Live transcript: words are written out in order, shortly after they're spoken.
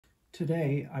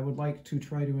Today, I would like to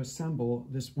try to assemble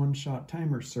this one-shot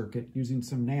timer circuit using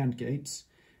some NAND gates.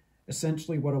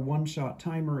 Essentially, what a one-shot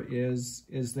timer is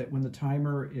that when the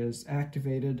timer is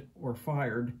activated or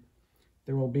fired,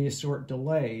 there will be a short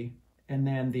delay, and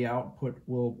then the output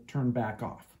will turn back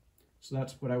off. So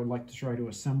that's what I would like to try to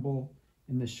assemble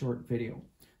in this short video.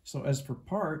 So as for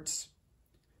parts,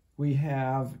 we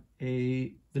have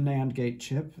the NAND gate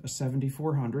chip, a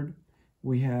 7400.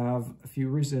 We have a few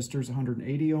resistors,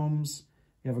 180 ohms.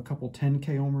 We have a couple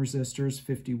 10K ohm resistors,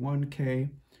 51K,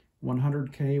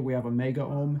 100K. We have a mega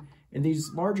ohm. And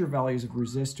these larger values of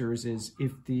resistors is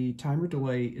if the timer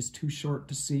delay is too short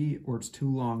to see or it's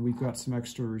too long, we've got some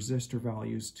extra resistor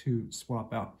values to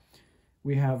swap out.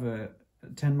 We have a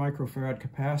 10 microfarad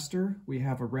capacitor. We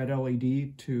have a red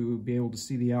LED to be able to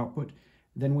see the output.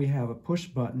 Then we have a push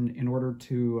button in order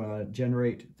to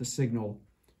generate the signal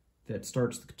that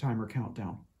starts the timer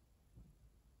countdown.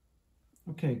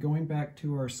 Okay, going back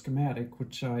to our schematic,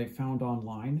 which I found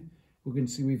online, we can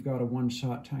see we've got a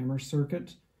one-shot timer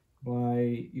circuit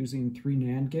by using 3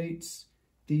 NAND gates.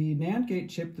 The NAND gate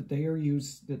chip that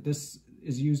this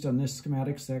is used on this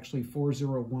schematic is actually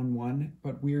 4011,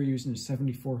 but we are using a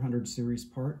 7400 series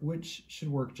part, which should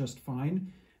work just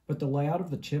fine, but the layout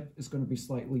of the chip is going to be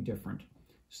slightly different.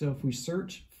 So if we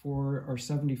search for our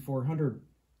 7400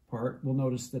 part, we'll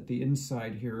notice that the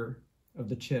inside here of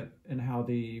the chip and how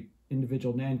the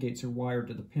individual NAND gates are wired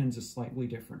to the pins is slightly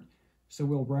different. So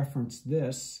we'll reference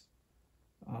this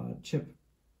chip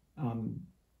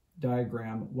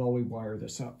diagram while we wire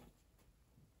this up.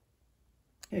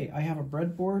 Okay, I have a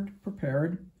breadboard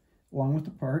prepared along with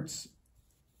the parts,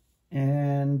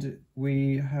 and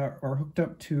we are hooked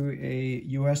up to a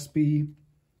USB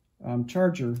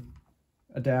charger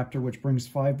adapter which brings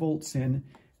 5 volts in.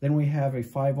 Then we have a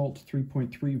 5 volt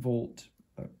 3.3 volt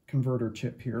converter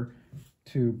chip here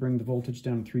to bring the voltage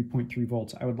down to 3.3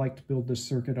 volts. I would like to build this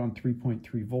circuit on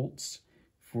 3.3 volts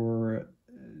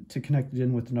to connect it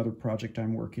in with another project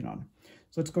I'm working on.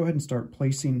 So let's go ahead and start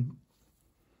placing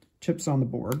chips on the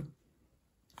board.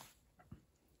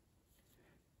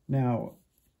 Now,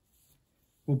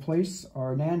 we'll place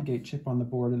our NAND gate chip on the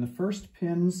board, and the first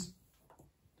pins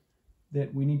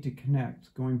that we need to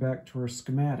connect, going back to our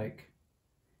schematic,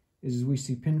 is we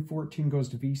see pin 14 goes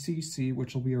to VCC,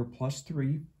 which will be our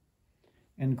 +3,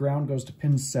 and ground goes to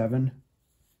pin 7.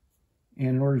 And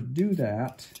in order to do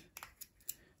that,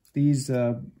 these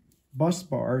bus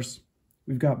bars,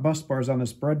 we've got bus bars on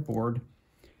this breadboard.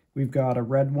 We've got a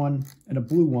red one and a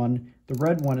blue one. The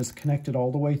red one is connected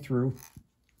all the way through,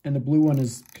 and the blue one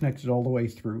is connected all the way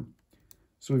through.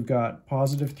 So we've got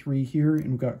 +3 here, and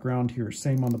we've got ground here,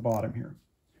 same on the bottom here.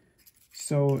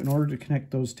 So in order to connect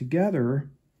those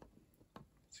together,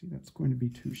 see, that's going to be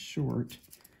too short.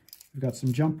 We've got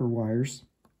some jumper wires.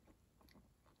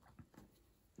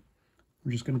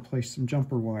 We're just going to place some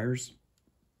jumper wires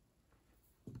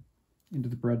into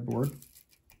the breadboard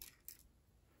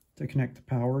to connect the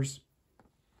powers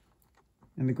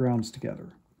and the grounds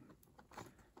together.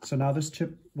 So now this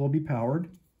chip will be powered,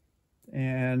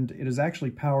 and it is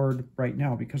actually powered right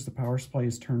now because the power supply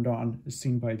is turned on, as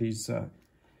seen by these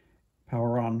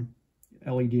power on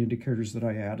LED indicators that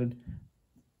I added.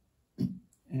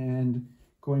 And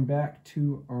going back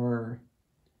to our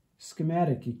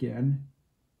schematic again,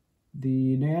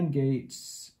 the NAND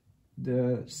gates,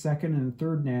 the second and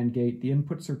third NAND gate, the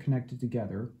inputs are connected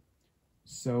together.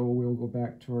 So we'll go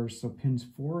back to our, so pins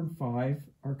 4 and 5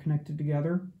 are connected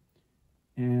together,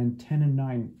 and 10 and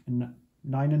 9, and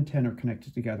 9 and 10 are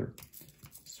connected together.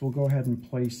 So we'll go ahead and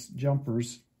place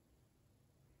jumpers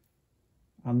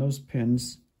on those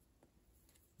pins.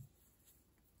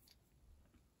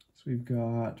 So we've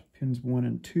got pins 1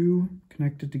 and 2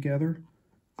 connected together.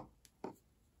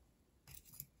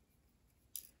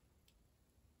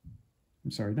 I'm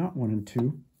sorry, not 1 and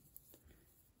 2.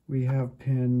 We have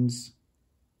pins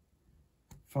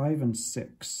 5 and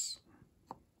 6.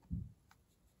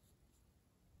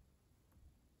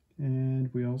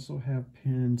 And we also have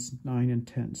pins 9 and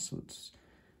 10. So it's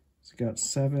got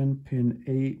 7, pin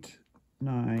 8,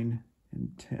 9,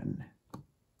 and 10.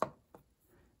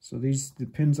 So the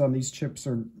pins on these chips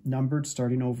are numbered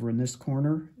starting over in this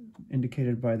corner,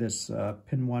 indicated by this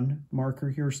pin 1 marker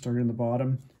here, starting in the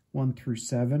bottom, 1 through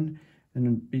 7,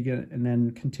 and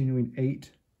then continuing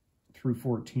 8 through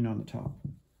 14 on the top.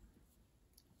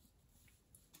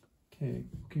 Okay,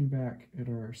 looking back at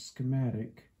our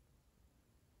schematic.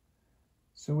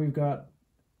 So we've got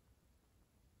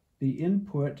the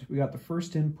input, we got the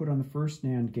first input on the first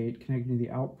NAND gate connecting to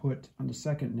the output on the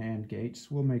second NAND gate, so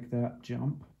we'll make that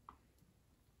jump.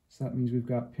 So that means we've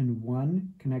got pin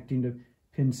 1 connecting to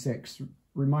pin 6.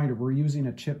 reminder, we're using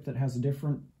a chip that has a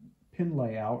different pin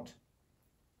layout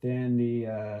than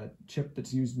the chip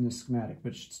that's used in the schematic,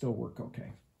 but it should still work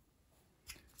okay.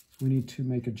 So we need to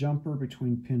make a jumper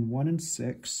between pin 1 and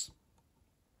 6.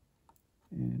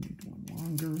 And need one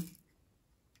longer.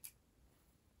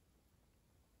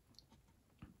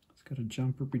 It's got a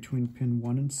jumper between pin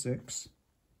 1 and 6.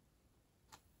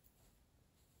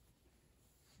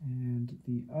 And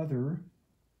the other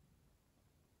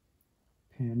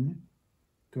pin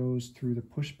goes through the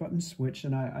push button switch.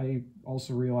 And I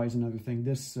also realize another thing.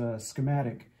 This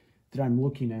schematic that I'm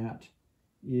looking at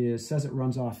says it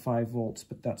runs off 5 volts,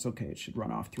 but that's okay. It should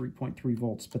run off 3.3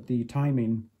 volts. But the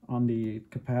timing on the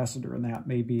capacitor and that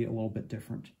may be a little bit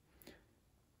different.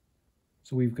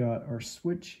 So we've got our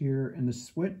switch here, and the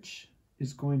switch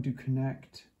is going to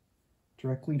connect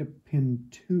directly to pin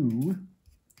 2.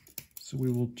 So we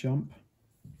will jump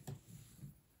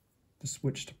the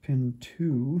switch to pin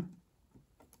 2.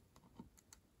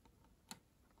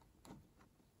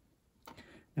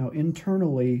 Now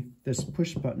internally, this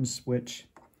push button switch,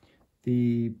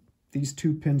 these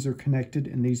 2 pins are connected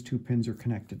and these 2 pins are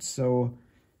connected. So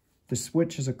the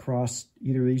switch is across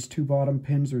either these 2 bottom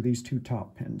pins or these 2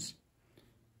 top pins.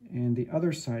 And the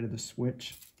other side of the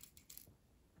switch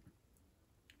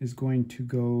is going to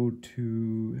go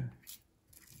to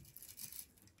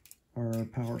our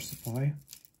power supply.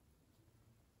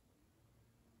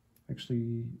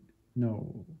 Actually,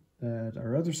 no, that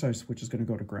our other side switch is going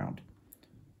to go to ground.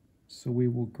 So we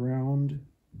will ground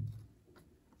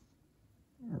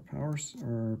our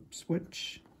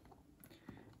switch,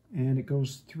 and it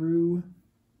goes through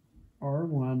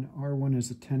R1. R1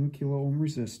 is a 10 kilo ohm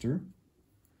resistor.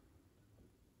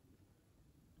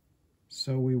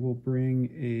 So we will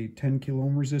bring a 10 kilo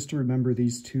ohm resistor. Remember,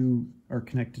 these 2 are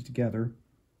connected together,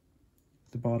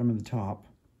 the bottom and the top.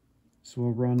 So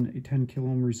we'll run a 10 kilo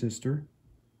ohm resistor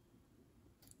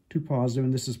to positive,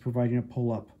 and this is providing a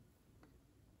pull-up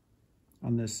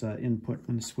on this input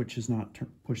when the switch is not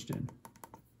pushed in.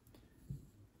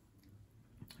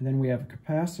 And then we have a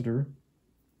capacitor.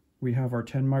 We have our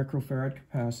 10 microfarad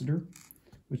capacitor,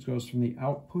 which goes from the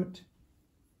output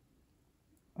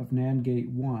of NAND gate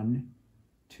 1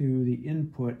 to the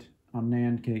input on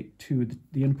NAND gate 2.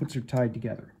 The inputs are tied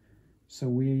together. So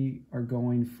we are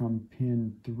going from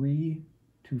pin 3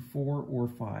 to 4 or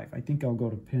 5. I think I'll go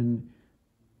to pin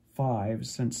 5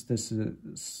 since this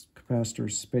capacitor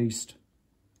is spaced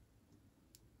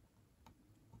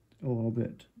a little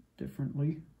bit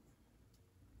differently.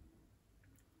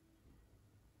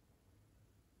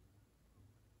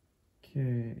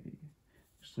 Okay,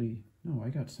 actually, no, I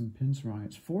got some pins wrong.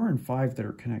 It's 4 and 5 that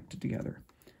are connected together.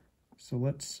 So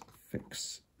let's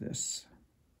fix this.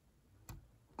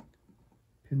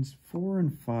 Pins 4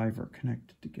 and 5 are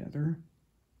connected together.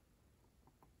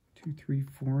 2, 3,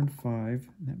 4, and 5.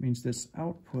 And that means this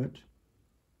output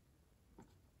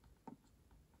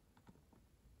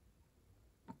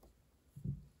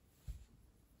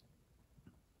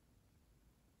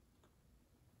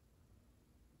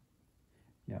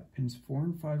pins 4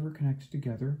 and 5 are connected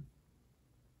together.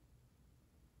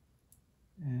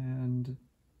 And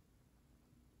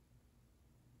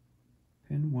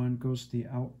pin 1 goes to the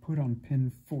output on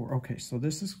pin 4. Okay, so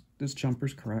this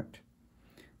jumper's correct.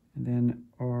 And then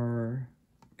our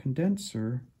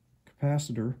condenser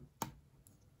capacitor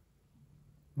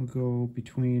will go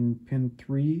between pin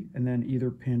 3 and then either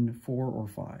pin 4 or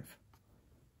 5.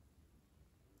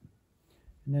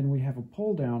 And then we have a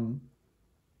pull down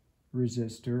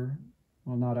resistor.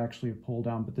 Well, not actually a pull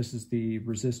down, but this is the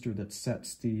resistor that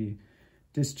sets the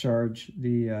discharge,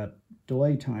 the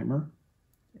delay timer,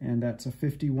 and that's a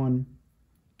 51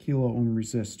 kilo ohm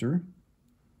resistor.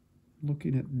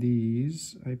 Looking at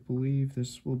these, I believe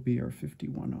this will be our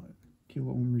 51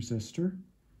 kilo ohm resistor.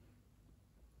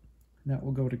 That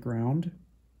will go to ground.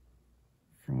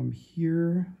 From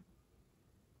here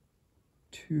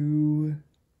to,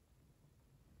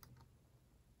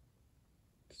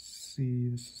 let's see,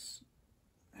 this is,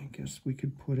 I guess we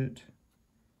could put it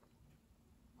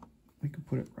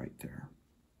right there.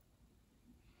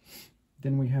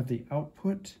 Then we have the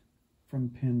output from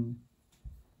pin,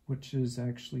 which is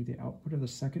actually the output of the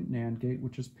second NAND gate,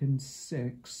 which is pin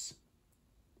 6.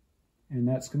 And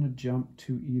that's going to jump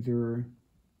to either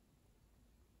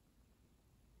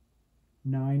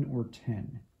 9 or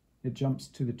 10. It jumps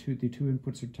to the two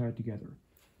inputs are tied together.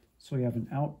 So we have an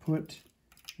output,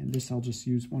 and this I'll just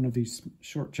use one of these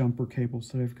short jumper cables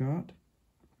that I've got.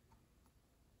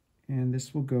 And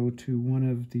this will go to one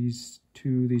of these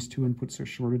two inputs are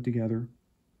shorted together.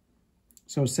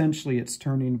 So essentially it's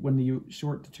turning, when you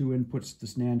short the 2 inputs,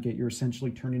 this NAND gate, you're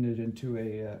essentially turning it into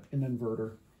an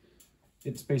inverter.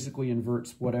 it's basically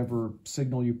inverts whatever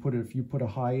signal you put. If you put a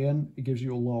high in, it gives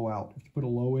you a low out. If you put a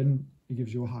low in, it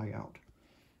gives you a high out.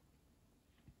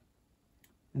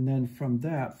 And then from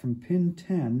that, from pin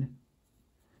 10,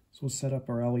 so we'll set up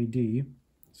our LED.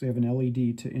 So we have an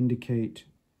LED to indicate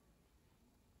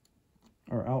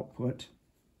our output.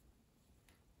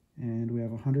 And we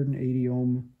have a 180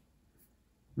 ohm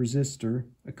resistor,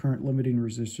 a current limiting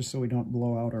resistor, so we don't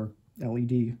blow out our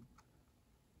LED.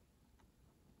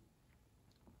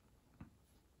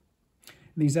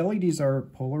 These LEDs are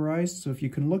polarized, so if you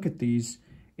can look at these,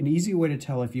 an easy way to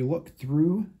tell, if you look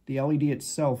through the LED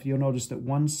itself, you'll notice that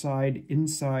one side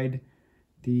inside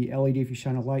the LED, if you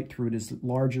shine a light through it, is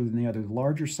larger than the other. The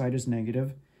larger side is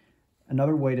negative.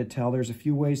 Another way to tell, there's a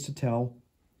few ways to tell,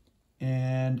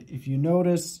 and if you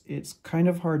notice, it's kind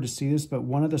of hard to see this, but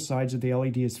one of the sides of the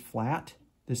LED is flat.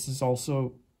 This is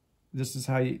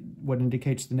what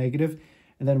indicates the negative.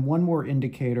 And then one more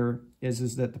indicator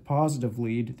is that the positive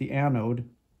lead, the anode,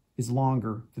 is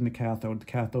longer than the cathode. The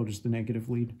cathode is the negative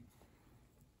lead.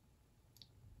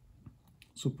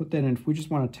 So put that in. If we just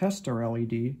want to test our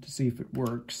LED to see if it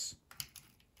works,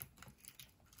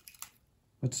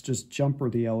 let's just jumper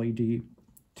the LED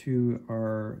to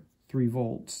our 3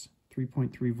 volts,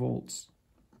 3.3 volts.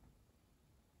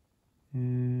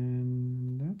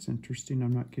 And that's interesting.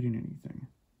 I'm not getting anything.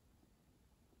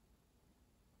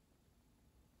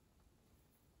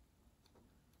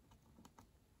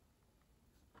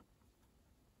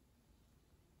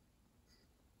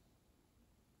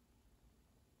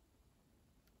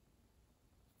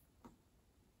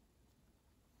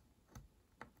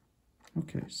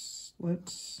 Okay, so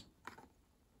let's...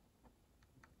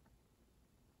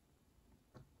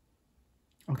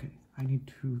 Okay, I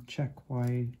need to check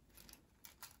why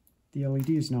the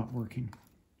LED is not working.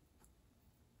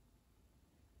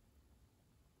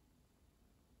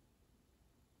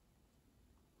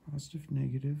 Positive,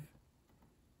 negative,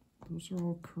 those are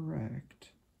all correct.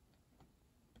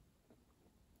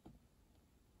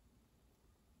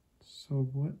 So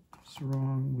what is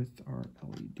wrong with our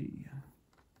LED?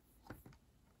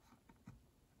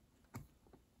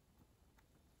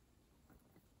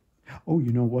 Oh,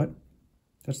 you know what?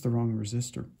 That's the wrong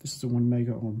resistor. This is a 1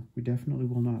 mega ohm. We definitely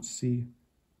will not see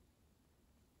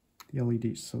the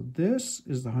LED. So this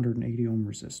is the 180 ohm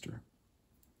resistor.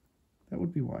 That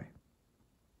would be why.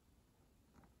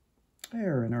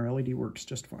 There, and our LED works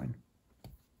just fine.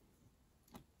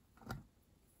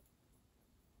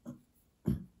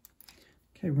 Okay,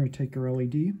 we're going to take our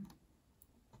LED and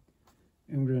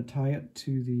we're going to tie it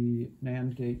to the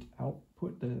NAND gate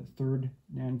output, the third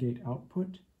NAND gate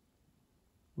output,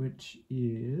 which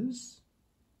is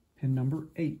pin number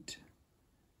 8.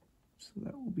 So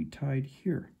that will be tied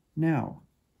here. Now,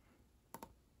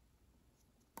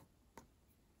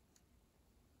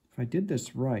 if I did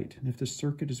this right, and if the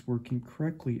circuit is working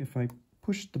correctly, if I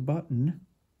push the button,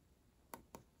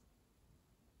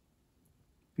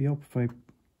 be helpful if I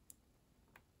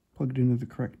plug it into the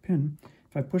correct pin.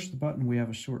 If I push the button, we have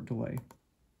a short delay.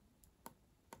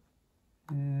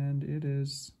 And it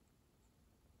is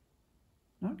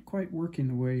not quite working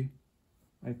the way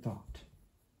I thought.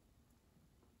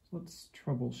 So let's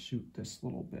troubleshoot this a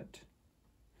little bit.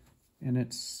 And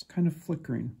it's kind of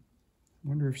flickering. I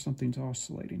wonder if something's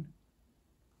oscillating.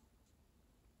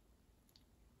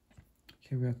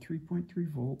 Okay, we have 3.3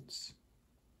 volts.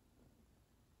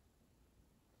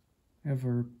 We have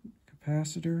our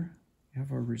capacitor, we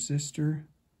have our resistor,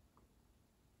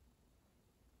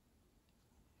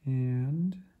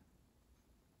 and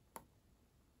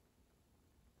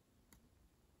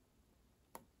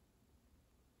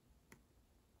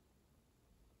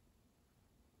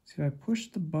see, if I push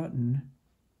the button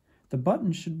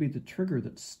should be the trigger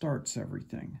that starts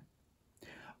everything.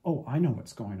 Oh, I know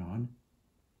what's going on.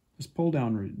 This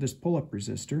pull-up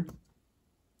resistor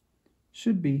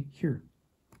should be here.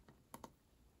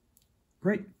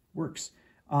 Great, works.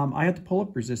 I had the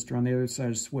pull-up resistor on the other side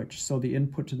of the switch, so the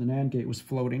input to the NAND gate was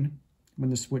floating when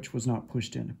the switch was not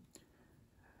pushed in.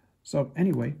 So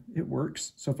anyway, it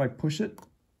works. So if I push it,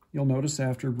 you'll notice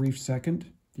after a brief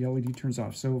second, the LED turns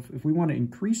off. So if we want to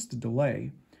increase the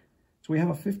delay, so we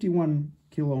have a 51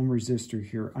 kilo ohm resistor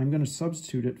here. I'm going to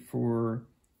substitute it for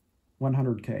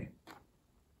 100K.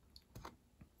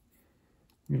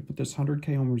 I'm going to put this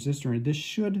 100K ohm resistor in. This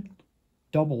should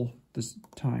double this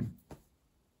time.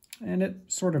 And it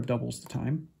sort of doubles the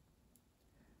time.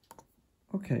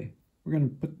 Okay, we're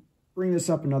going to bring this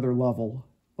up another level.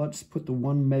 Let's put the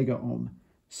 1 mega ohm.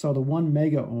 So the 1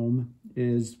 mega ohm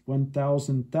is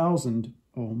 1,000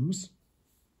 ohms.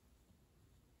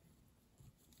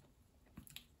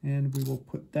 And we will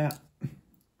put that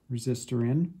resistor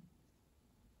in.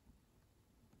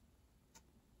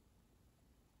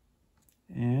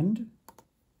 And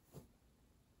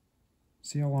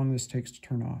see how long this takes to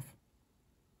turn off.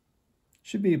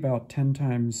 Should be about 10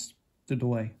 times the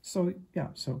delay. So yeah,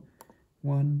 so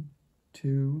 1,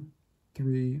 2,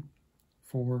 3,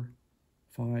 4,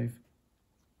 5.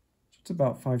 So it's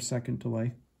about 5-second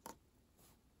delay.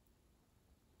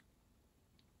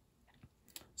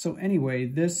 So anyway,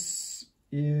 this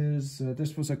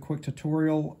was a quick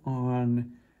tutorial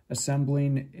on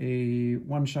assembling a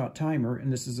one-shot timer,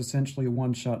 and this is essentially a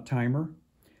one-shot timer.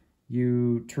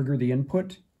 You trigger the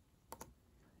input,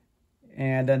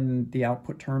 and then the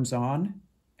output turns on,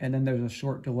 and then there's a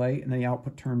short delay, and then the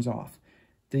output turns off.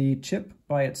 The chip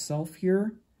by itself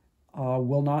here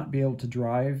will not be able to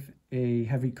drive a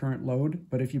heavy current load,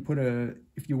 but if you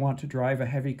want to drive a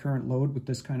heavy current load with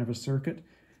this kind of a circuit,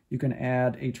 you can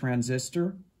add a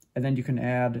transistor, and then you can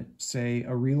add, say,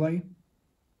 a relay,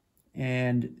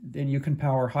 and then you can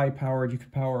power high-powered, you can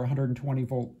power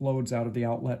 120-volt loads out of the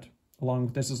outlet along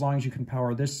with this, as long as you can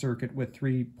power this circuit with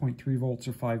 3.3 volts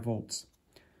or 5 volts.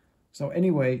 So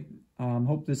anyway,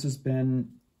 hope this has been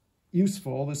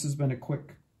useful. This has been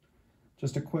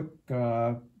just a quick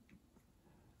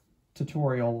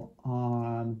tutorial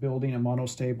on building a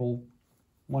monostable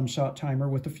one-shot timer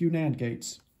with a few NAND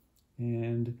gates.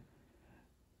 And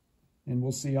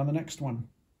we'll see you on the next one.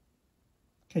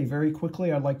 Okay, very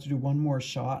quickly, I'd like to do one more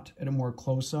shot at a more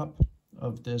close-up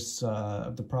of this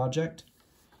of the project,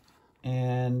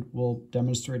 and we'll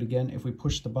demonstrate again. If we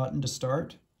push the button to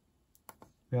start,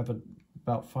 we have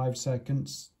about 5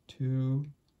 seconds, 2,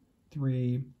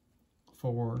 3,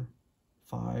 4,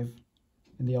 5,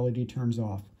 and the LED turns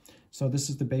off. So this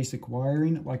is the basic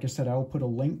wiring. Like I said, I'll put a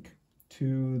link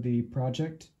to the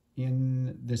project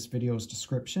in this video's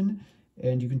description,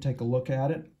 and you can take a look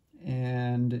at it.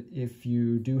 And if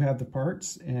you do have the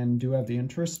parts and do have the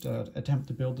interest, attempt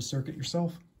to build the circuit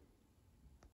yourself.